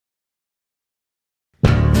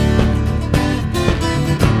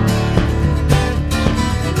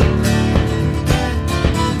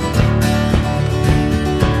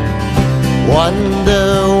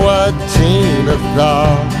Wonder what Tina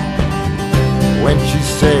thought when she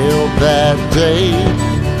sailed that day,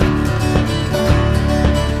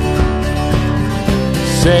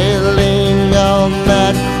 sailing on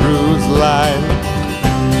that cruise line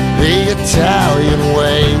the Italian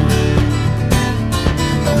way.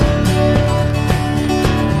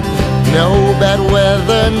 No bad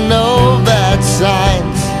weather, no bad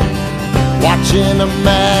signs, watching a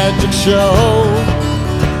magic show.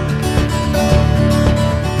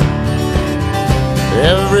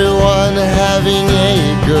 Everyone having a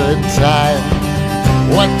good time.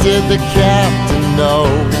 What did the captain know?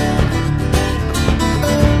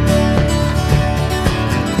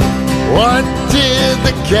 What did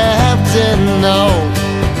the captain know?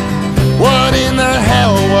 What in the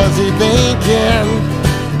hell was he thinking?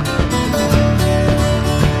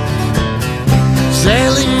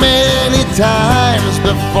 Sailing many times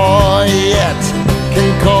before, yet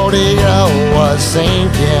Concordia was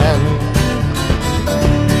sinking.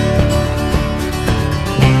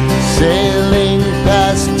 Sailing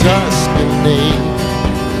past Tuscany,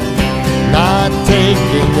 not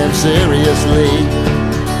taking them seriously.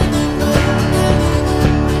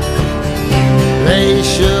 They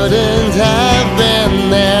shouldn't have been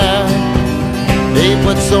there. They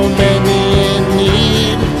put so many in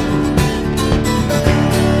need.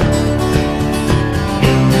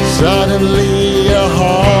 Suddenly a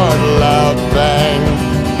hard, loud bang.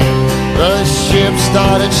 The ship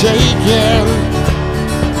started shaking.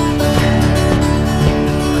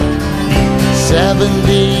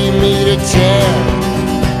 70-meter tear.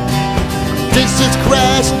 Dishes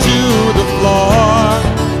crashed to the floor.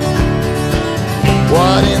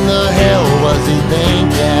 What in the hell was he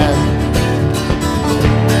thinking?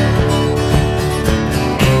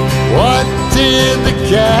 What did the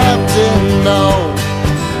captain know?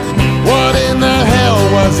 What in the hell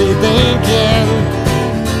was he thinking?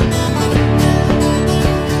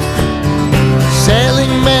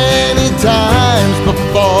 Sailing many times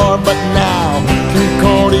before, but now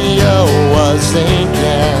Concordia was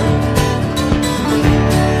sinking.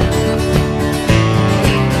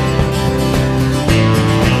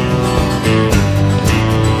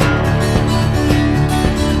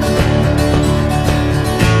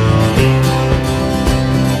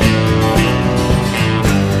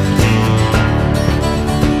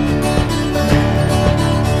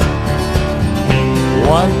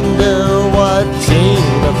 Wonder what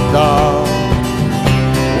Tina thought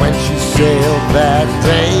when she sailed that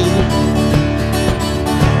day.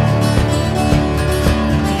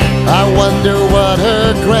 I wonder what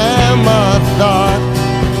her grandma thought,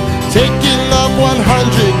 taking up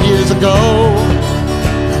 100 years ago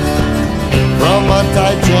from a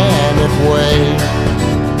Titanic wave.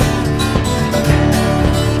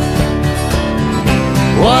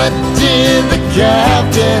 What did the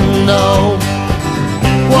captain know?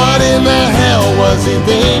 What in the hell was he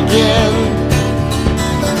thinking?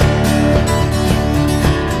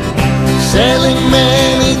 Sailing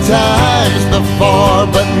many times before,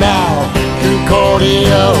 but now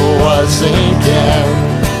Concordia was sinking.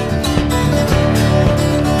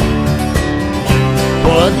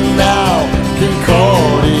 But now